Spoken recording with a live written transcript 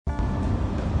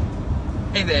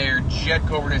Hey there, Jed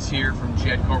Coverness here from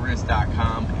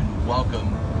jedcoverness.com, and welcome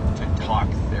to Talk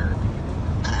Therapy.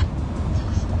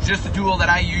 Just a tool that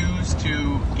I use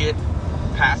to get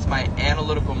past my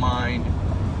analytical mind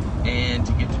and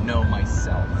to get to know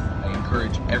myself. I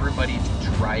encourage everybody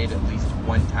to try it at least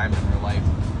one time in their life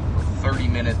for 30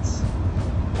 minutes.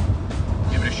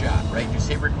 Give it a shot, right? Just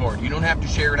hit record. You don't have to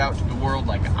share it out to the world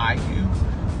like I do,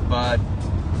 but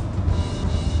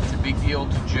it's a big deal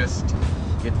to just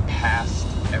get past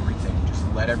everything. Just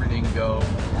let everything go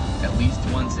at least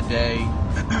once a day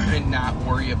and not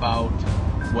worry about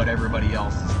what everybody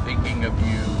else is thinking of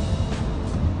you,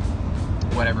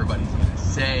 what everybody's going to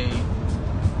say.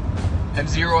 Have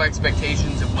zero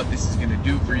expectations of what this is going to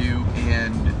do for you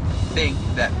and think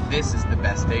that this is the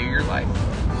best day of your life,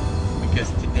 because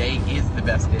today is the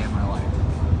best day of my life.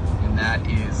 And that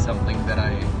is something that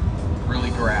I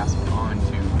really grasp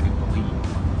onto and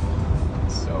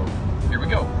believe. So here we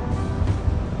go.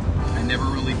 I never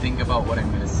really think about what I'm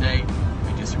going to say.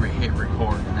 I just hit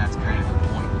record, and that's kind of the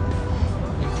point.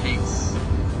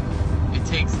 It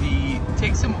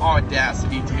takes some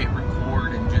audacity to hit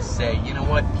record and just say, you know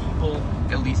what, people,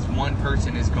 at least one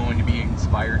person is going to be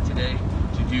inspired today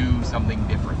to do something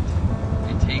different.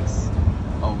 It takes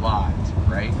a lot,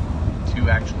 right, to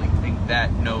actually think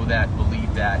that, know that,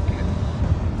 believe that,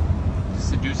 and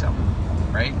just to do something,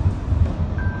 right?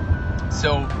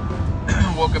 So,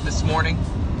 woke up this morning,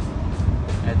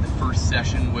 had the first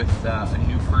session with a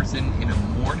new person in a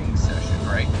morning session,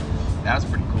 right? That was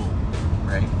pretty cool,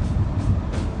 right?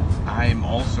 I'm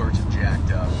all sorts of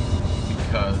jacked up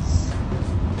because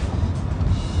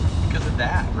of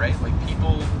that, right? Like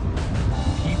people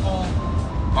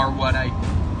are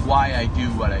why I do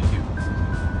what I do.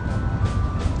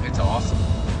 It's awesome.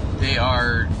 They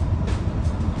are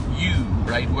you,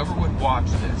 right? Whoever would watch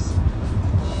this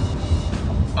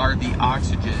are the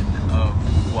oxygen of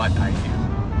what I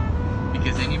do.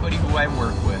 Because anybody who I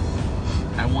work with,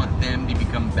 I want them to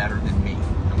become better than me,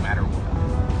 no matter what.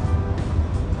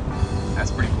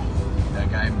 That's pretty cool.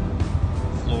 Like, I'm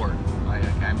floored. Like,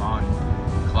 I'm on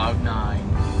cloud 9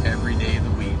 every day of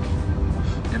the week.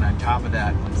 And on top of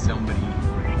that, when somebody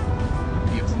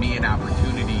gives me an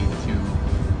opportunity to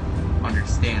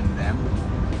understand them,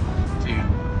 to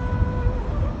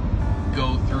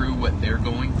go through what they're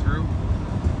going through,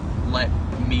 let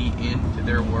me into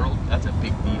their world, that's a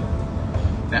big deal.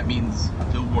 That means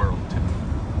the world to me.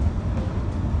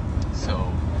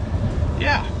 So,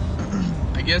 yeah,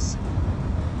 I guess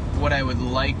what I would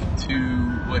like to,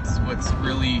 what's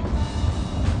really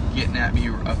getting at me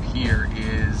up here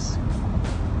is,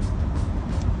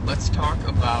 let's talk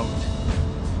about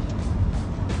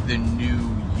the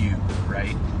new you,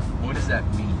 right? What does that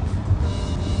mean?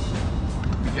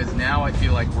 Because now I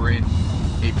feel like we're in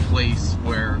a place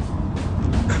where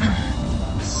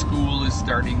school is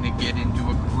starting to get into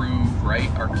a groove, right?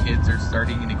 Our kids are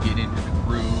starting to get into the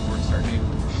groove. We're starting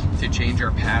to change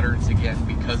our patterns again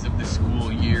because of the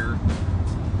school year.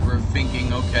 We're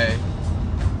thinking, okay,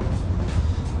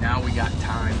 now we got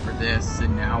time for this,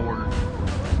 and now we're,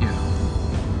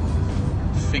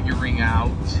 figuring out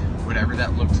whatever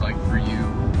that looks like for you,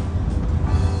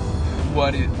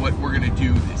 what we're gonna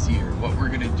do this year, what we're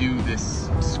gonna do this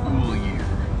school year,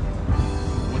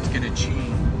 what's gonna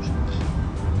change.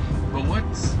 But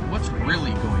what's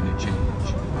really going to change?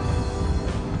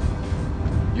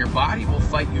 Your body will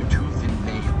fight you tooth and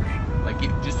nail. Like,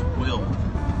 it just will.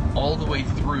 All the way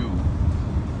through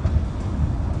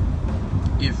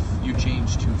if you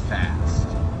change too fast.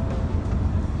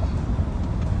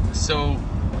 So,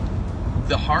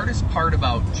 the hardest part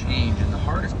about change and the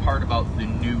hardest part about the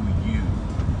new you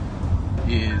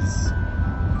is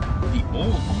the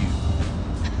old you.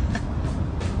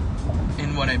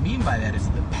 And what I mean by that is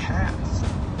the past.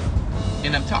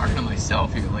 And I'm talking to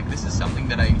myself here. Like, this is something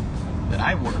that I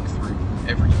work through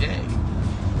every day.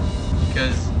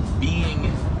 Because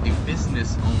being a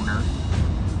business owner,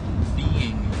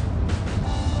 being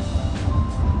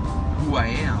who I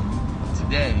am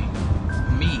today,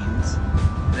 means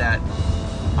that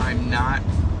I'm not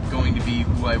going to be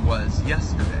who I was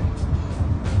yesterday.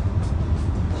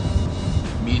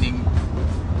 Meaning,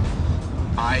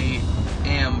 I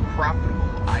am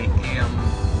profitable, I am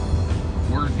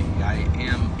worthy, I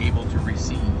am able to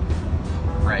receive,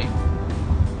 right?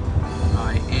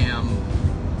 I am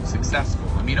successful.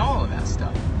 I mean, all of that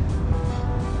stuff.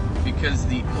 Because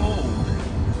the old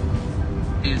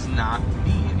is not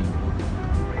me anymore.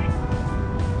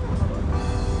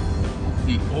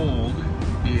 The old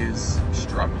is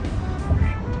struggle.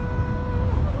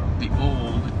 The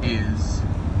old is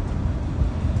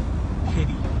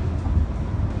pity.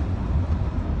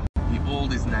 The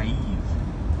old is naive.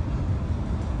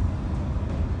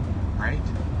 right?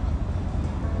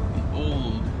 The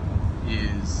old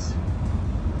is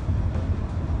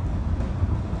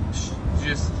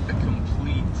just a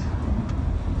complete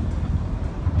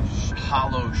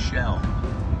hollow shell,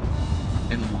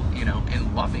 and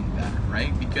and loving that,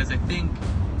 right? Because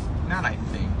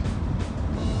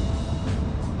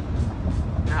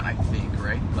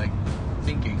right? Like,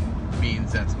 thinking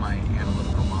means that's my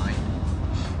analytical mind.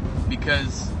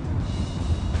 Because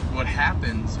what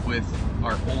happens with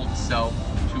our old self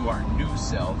to our new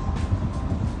self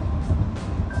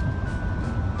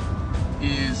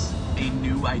is a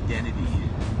new identity.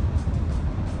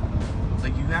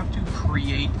 Like, you have to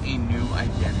create a new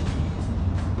identity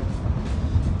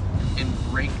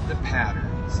and break the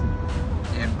patterns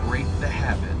and break the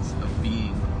habits of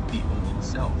being the old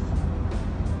self.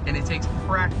 And it takes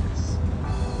practice,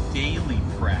 daily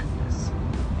practice,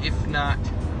 if not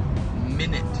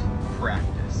minute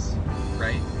practice,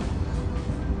 right?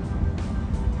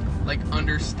 Like,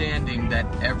 understanding that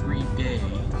every day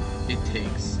it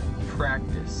takes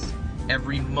practice.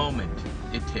 Every moment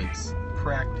it takes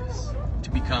practice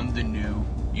to become the new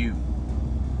you.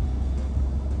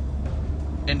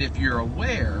 And if you're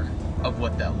aware of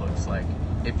what that looks like,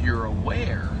 if you're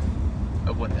aware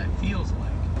of what that feels like,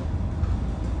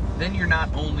 then you're not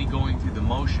only going through the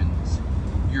motions,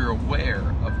 you're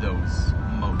aware of those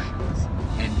motions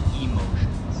and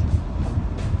emotions.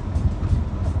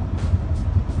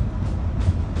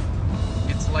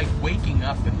 It's like waking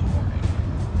up in the morning.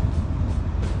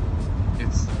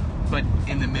 But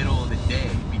in the middle of the day,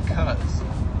 because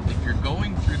if you're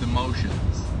going through the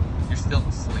motions, you're still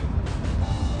asleep.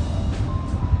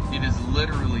 It is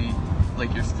literally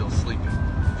like you're still sleeping.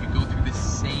 If you go through the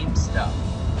same stuff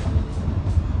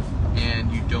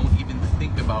and you don't even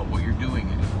think about what you're doing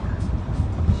anymore,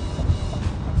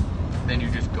 then you're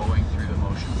just going through the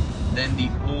motions. Then the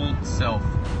old self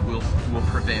will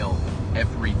prevail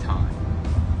every time.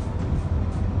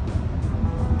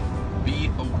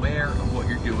 Be aware of what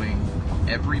you're doing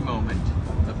every moment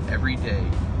of every day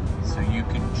so you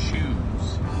can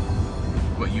choose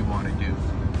what you want to do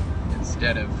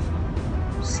instead of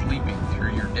sleeping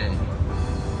through your day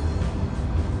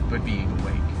but being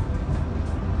awake.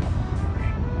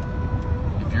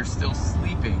 If you're still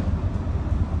sleeping,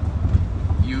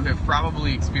 you have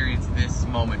probably experienced this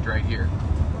moment right here.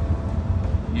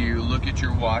 You look at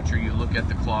your watch or you look at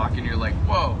the clock and you're like,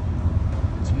 whoa,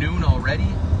 it's noon already?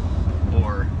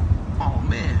 Or, oh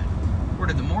man, where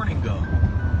did the morning go?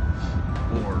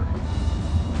 Or,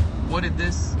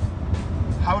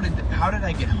 how did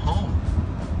I get home?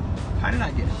 How did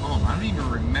I get home? I don't even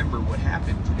remember what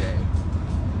happened today.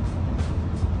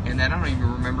 And then I don't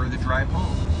even remember the drive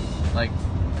home. Like,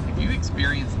 if you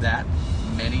experience that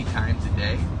many times a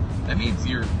day, that means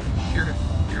you're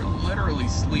literally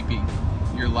sleeping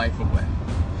your life away.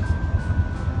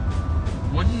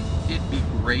 Wouldn't it be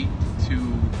great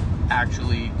to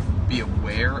actually be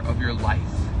aware of your life,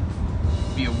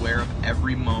 be aware of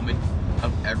every moment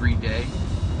of every day,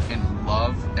 and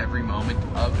love every moment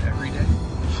of every day?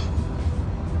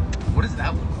 What does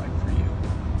that look like for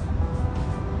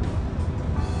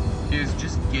you? Is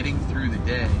just getting through the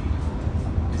day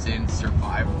is in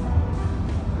survival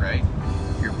mode, right?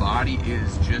 Your body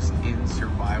is just in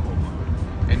survival mode.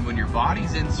 And when your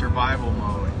body's in survival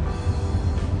mode,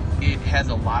 it has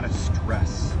a lot of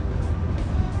stress.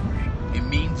 It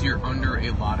means you're under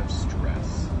a lot of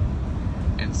stress.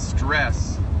 And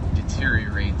stress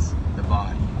deteriorates the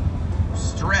body.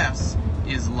 Stress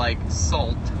is like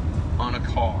salt on a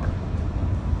car.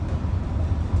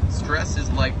 Stress is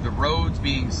like the roads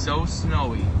being so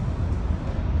snowy.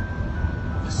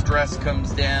 The stress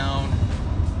comes down,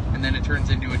 and then it turns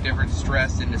into a different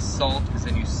stress into salt, because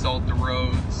then you salt the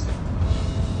roads.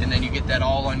 And then you get that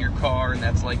all on your car, and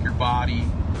that's like your body.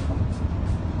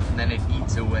 And then it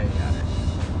eats away at it.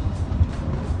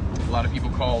 A lot of people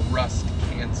call rust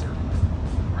cancer,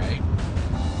 right?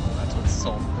 Well, that's what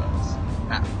salt does.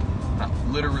 Not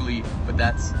literally, but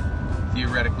that's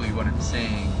theoretically what I'm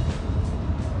saying.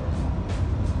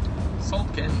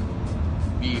 Salt can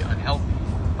be unhealthy,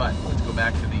 but let's go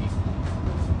back to the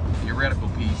theoretical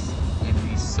piece. And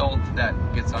the salt that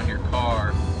gets on your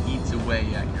car eats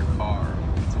away at your car,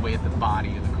 eats away at the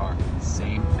body of the car.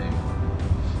 Same thing.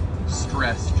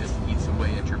 Stress just eats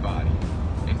away at your body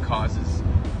and causes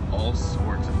all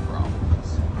sorts of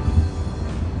problems.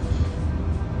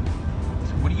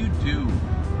 So what do you do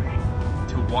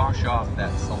to wash off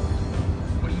that salt?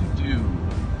 What do you do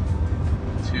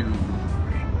to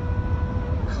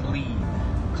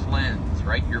cleanse,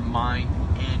 right? Your mind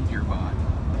and your body.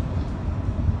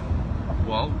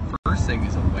 Well, first thing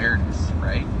is awareness,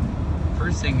 right?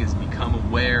 First thing is become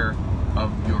aware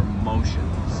of your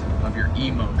emotions, of your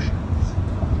emotions.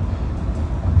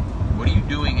 What are you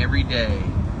doing every day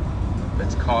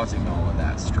that's causing all of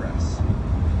that stress?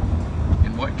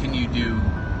 And what can you do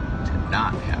to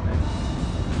not have it?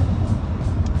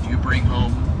 Do you bring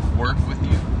home work with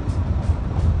you?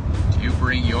 Do you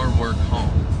bring your work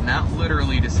home? Not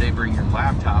literally to say bring your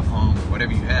laptop home or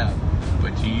whatever you have,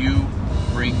 but do you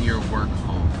bring your work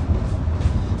home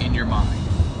in your mind?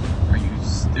 Are you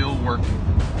still working?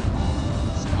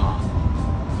 Stop.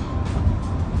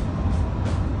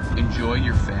 Enjoy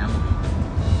your family.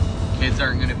 Kids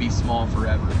aren't going to be small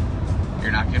forever.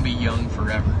 You're not going to be young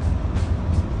forever.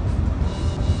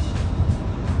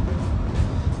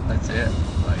 That's it.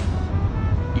 Like,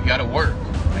 you got to work.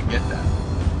 I get that.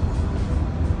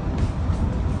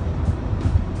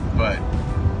 But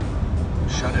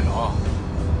shut it off.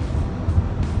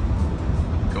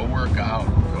 Go work out.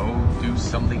 Go do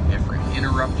something different.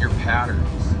 Interrupt your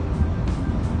patterns.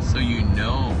 So you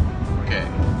know, okay,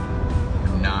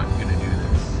 I'm not going to do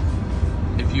this.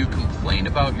 If you complain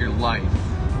about your life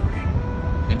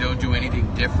and don't do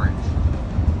anything different,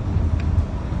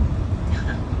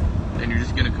 then you're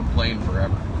just going to complain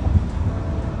forever.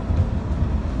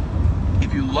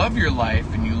 If you love your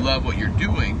life and you love what you're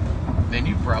doing, then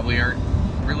you probably aren't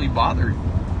really bothered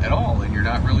at all, and you're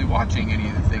not really watching any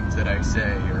of the things that I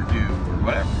say or do or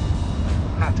whatever.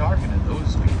 I'm not talking to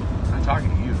those people. I'm not talking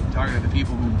to you. I'm talking to the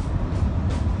people who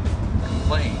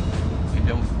complain and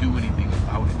don't do anything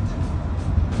about it.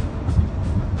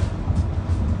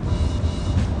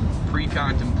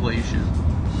 Pre-contemplation.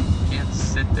 You can't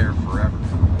sit there forever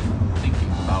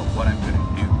thinking about what I'm going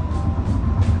to do.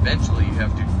 Eventually, you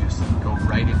have to just go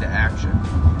right into action.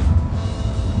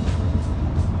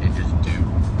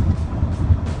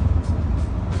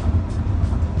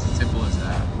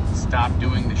 Stop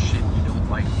doing the shit you don't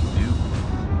like to do.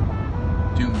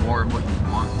 Do more of what you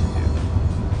want to do.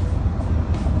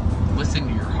 Listen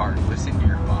to your heart. Listen to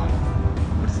your body.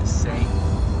 What is it saying?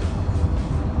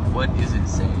 What is it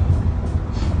saying?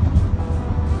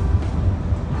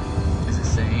 Is it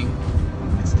saying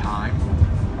it's time?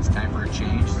 It's time for a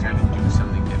change. It's time to do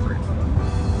something different.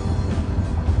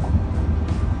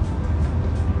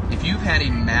 If you've had a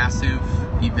massive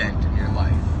event in your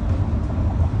life,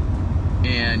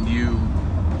 and you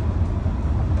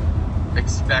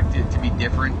expect it to be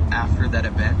different after that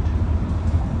event,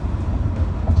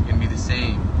 it's going to be the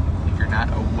same if you're not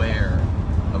aware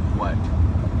of what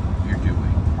you're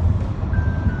doing.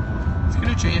 It's going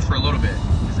to change for a little bit,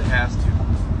 because it has to.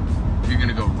 You're going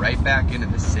to go right back into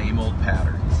the same old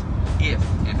patterns, if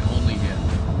and only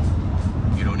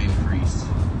if you don't increase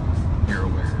your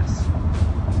awareness.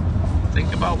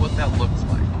 Think about what that looks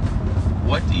like.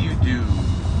 What do you do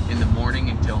in the morning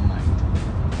until night?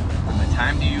 From the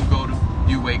time do you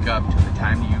wake up to the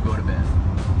time do you go to bed?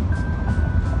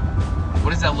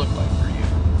 What does that look like for you?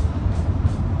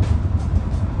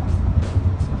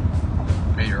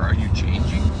 Are you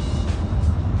changing?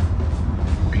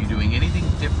 Are you doing anything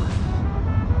different?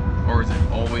 Or is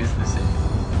it always the same?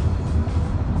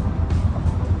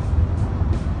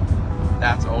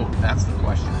 That's the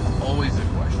question. It's always the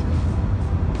question.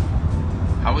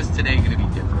 How is today going to be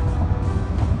different?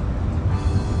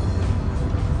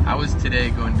 How is today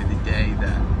going to be the day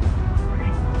that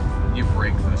you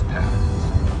break those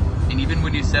patterns? And even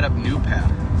when you set up new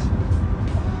patterns,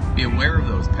 be aware of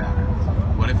those patterns.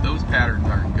 What if those patterns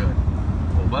aren't good?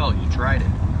 Well, you tried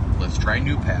it. Let's try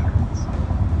new patterns.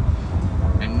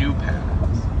 And new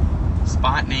patterns.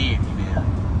 Spontaneity, man.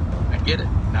 I get it.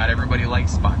 Not everybody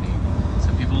likes spontaneity.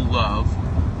 Some people love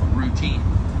routine.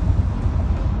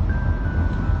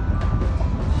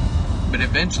 But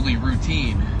eventually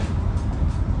routine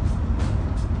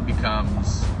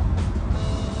becomes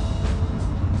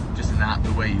just not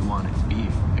the way you want it to be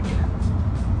again.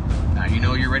 Now you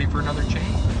know you're ready for another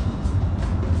change.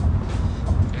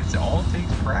 It all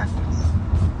takes practice.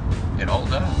 It all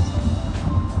does.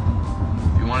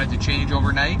 If you want it to change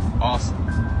overnight, awesome.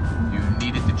 If you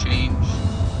need it to change,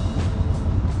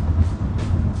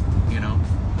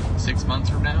 6 months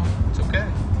from now, it's okay.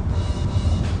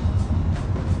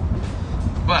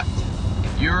 But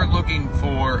if you're looking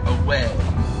for a way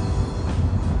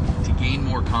to gain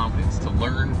more confidence, to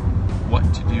learn what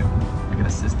to do, I got a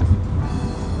system.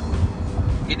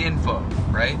 Hit info,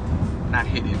 right? Not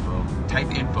hit info.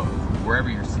 Type info wherever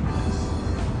you're seeing this.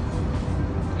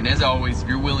 And as always, if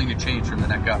you're willing to change from the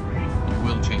neck up, you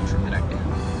will change from the neck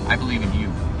down. I believe in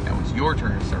you. Now it's your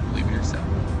turn to start believing in yourself.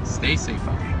 Stay safe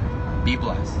out there. Be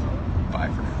blessed. Bye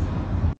for now.